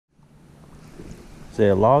Is it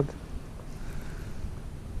a log?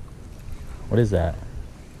 What is that?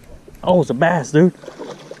 Oh, it's a bass, dude.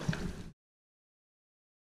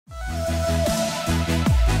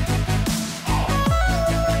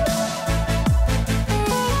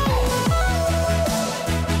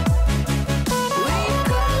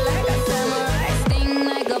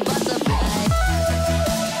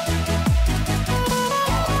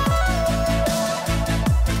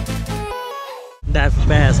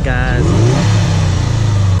 Dab4Bass, guys.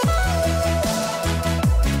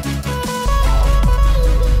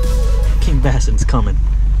 King Basson's coming.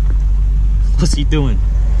 What's he doing?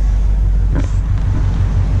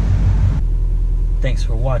 Thanks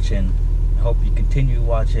for watching. I hope you continue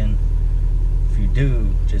watching. If you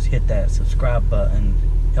do, just hit that subscribe button.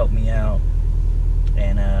 Help me out.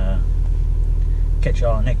 And catch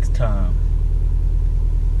y'all next time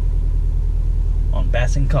on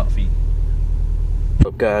BassAndCoffee.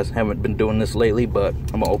 What's up, guys? Haven't been doing this lately, but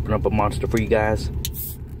I'm gonna open up a monster for you guys.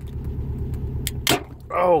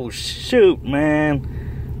 Oh shoot, man.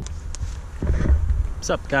 What's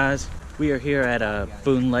up, guys? We are here at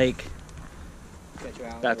Boone Lake,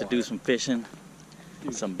 about to do some fishing,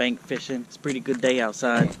 some bank fishing. It's a pretty good day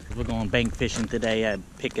outside. We're going bank fishing today at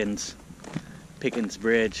Pickens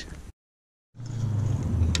Bridge.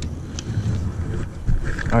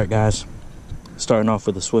 Alright, guys, starting off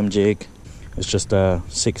with a swim jig. It's just a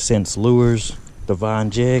 6 cents lures,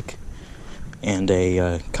 Divine jig, and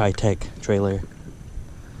a Kayak trailer.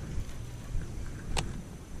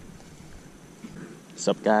 What's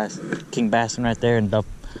up, guys? King Basson right there, and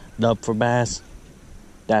Dab4Bass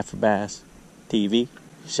TV,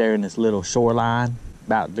 sharing this little shoreline,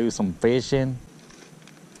 about to do some fishing.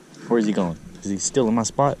 Where's he going? Is he stealing my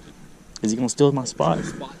spot? Is he gonna steal my spot? Your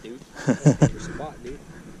spot, dude. Your spot, dude.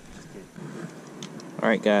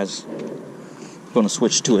 Alright, guys. Gonna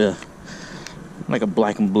switch to a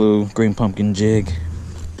black and blue green pumpkin jig.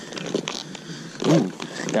 Ooh,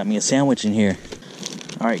 got me a sandwich in here.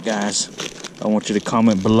 Alright, guys, I want you to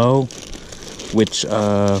comment below which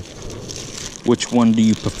one do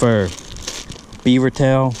you prefer? Beaver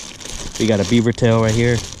tail, we got a beaver tail right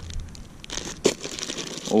here,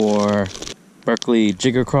 or Berkley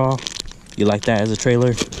jigger crawl, you like that as a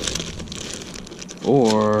trailer,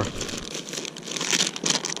 or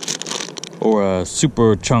a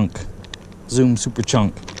super chunk, Zoom super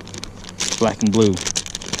chunk, black and blue. I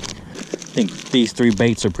think these 3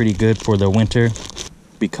 baits are pretty good for the winter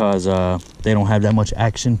because they don't have that much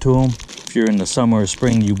action to them. If you're in the summer or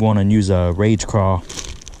spring, you want to use a rage crawl.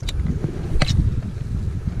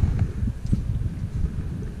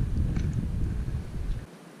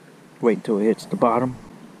 Wait until it hits the bottom,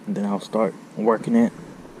 and then I'll start working it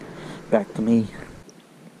back to me.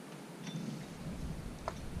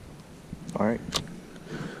 Alright,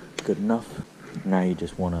 good enough. Now you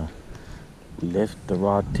just want to lift the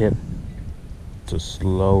rod tip to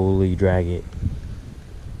slowly drag it.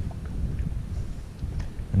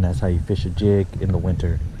 And that's how you fish a jig in the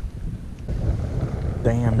winter.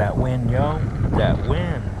 Damn, that wind, yo. That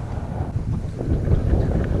wind.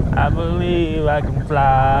 I believe I can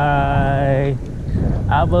fly.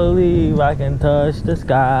 I believe I can touch the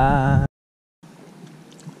sky.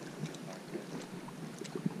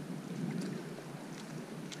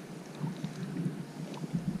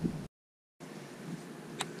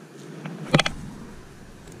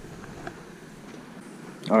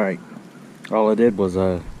 Alright, all I did was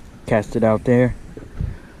cast it out there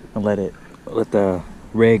and let the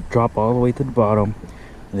rig drop all the way to the bottom,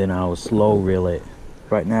 and then I will slow reel it.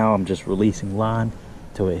 Right now I'm just releasing line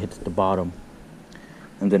till it hits the bottom,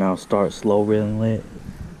 and then I'll start slow reeling it.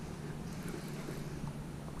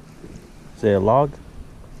 Is it a log?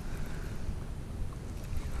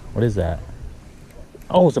 What is that?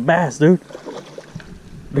 Oh, it's a bass, dude.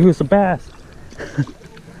 Dude, it's a bass.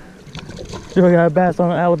 Dude, I got a bass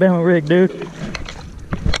on an Alabama rig, dude.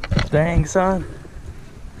 Dang, son.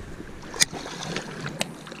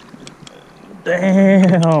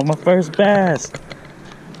 Damn, my first bass.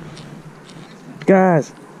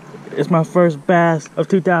 Guys, it's my first bass of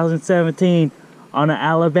 2017 on an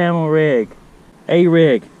Alabama rig. A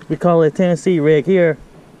rig. We call it Tennessee rig here.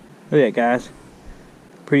 Look at that, guys.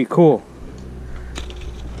 Pretty cool.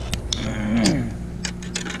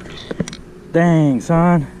 Dang,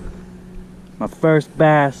 son. My first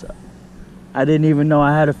bass. I didn't even know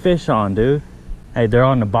I had a fish on, dude. Hey, they're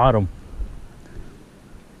on the bottom,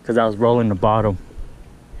 because I was rolling the bottom.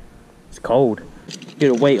 It's cold.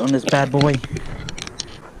 Get a weight on this bad boy.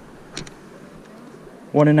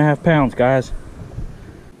 1.5 pounds, guys.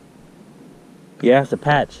 Yeah, it's a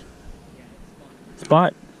patch.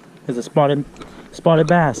 Spot. It's a spotted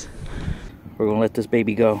bass. We're gonna let this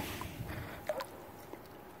baby go.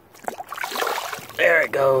 There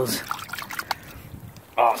it goes.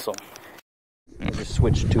 Awesome. I just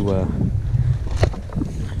switched to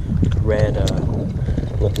red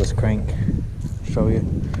lipless crank. Show you.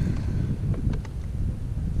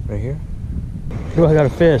 Right here. Dude, I got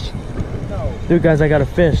a fish. No. Dude, guys, I got a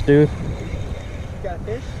fish, dude. You got a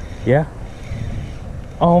fish? Yeah.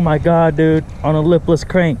 Oh my god, dude. On a lipless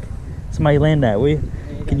crank. Somebody land that, will you?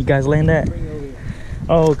 Yeah, Can you guys land that? bring it over here.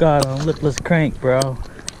 Oh god, on a lipless crank, bro.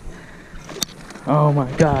 Oh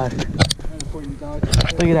my god.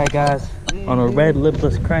 Look at that, guys. On a red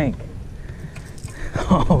lipless crank.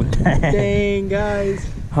 Oh dang. Dang, guys.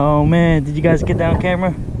 Oh man, did you guys get that on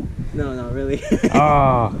camera? No, not really.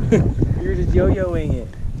 Oh. You were just yo-yoing it.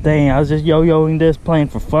 Dang, I was just yo-yoing this, playing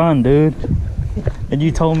for fun, dude. And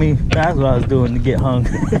you told me that's what I was doing to get hung.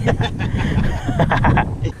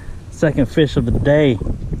 Second fish of the day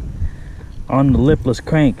on the lipless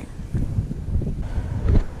crank.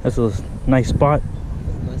 That's a nice spot.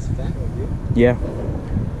 Nice fat one, dude. Yeah.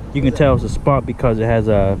 You can tell it's a spot because it has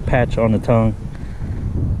a patch on the tongue.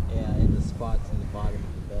 Yeah, and the spots in the bottom of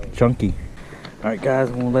the belly. Chunky. Alright guys,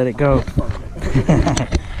 we'll let it go.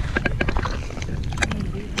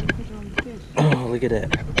 Oh, look at that.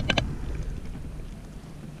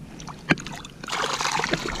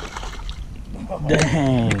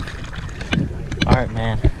 Dang. Alright,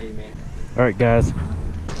 man. Hey, man. Alright guys,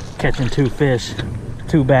 catching 2 fish,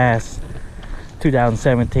 2 bass,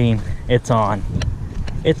 2017. It's on.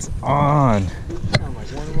 It's on. Sound like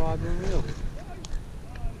one rod, one reel.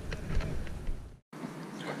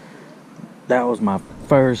 That was my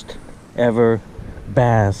first ever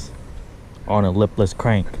bass on a lipless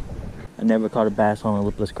crank. I never caught a bass on a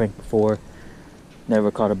lipless crank before.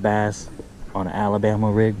 Never caught a bass on an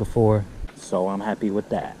Alabama rig before. So I'm happy with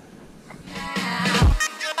that.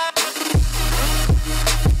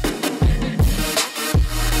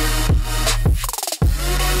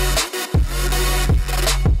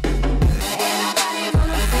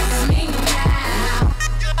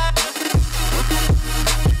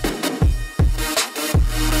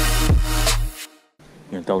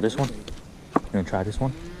 You gonna throw this one? You gonna try this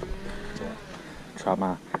one? Try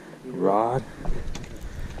my rod.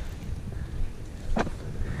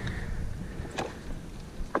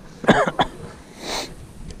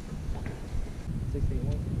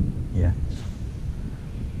 Yeah.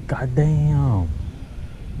 God damn.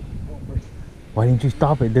 Why didn't you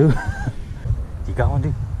stop it, dude? You got one,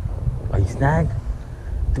 dude? Are you snagged?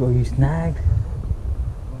 Dude, are you snagged?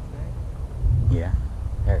 Yeah.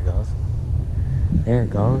 There it goes. There it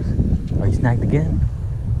goes. Are you snagged again?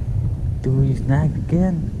 Dude, you snagged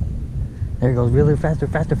again? There it goes. Reel it faster,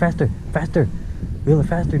 faster, faster, faster. Reel it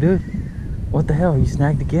faster, dude. What the hell? Are you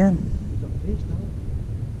snagged again?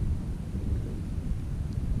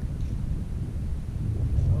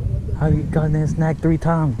 How you gotten that snag 3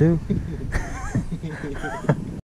 times, dude?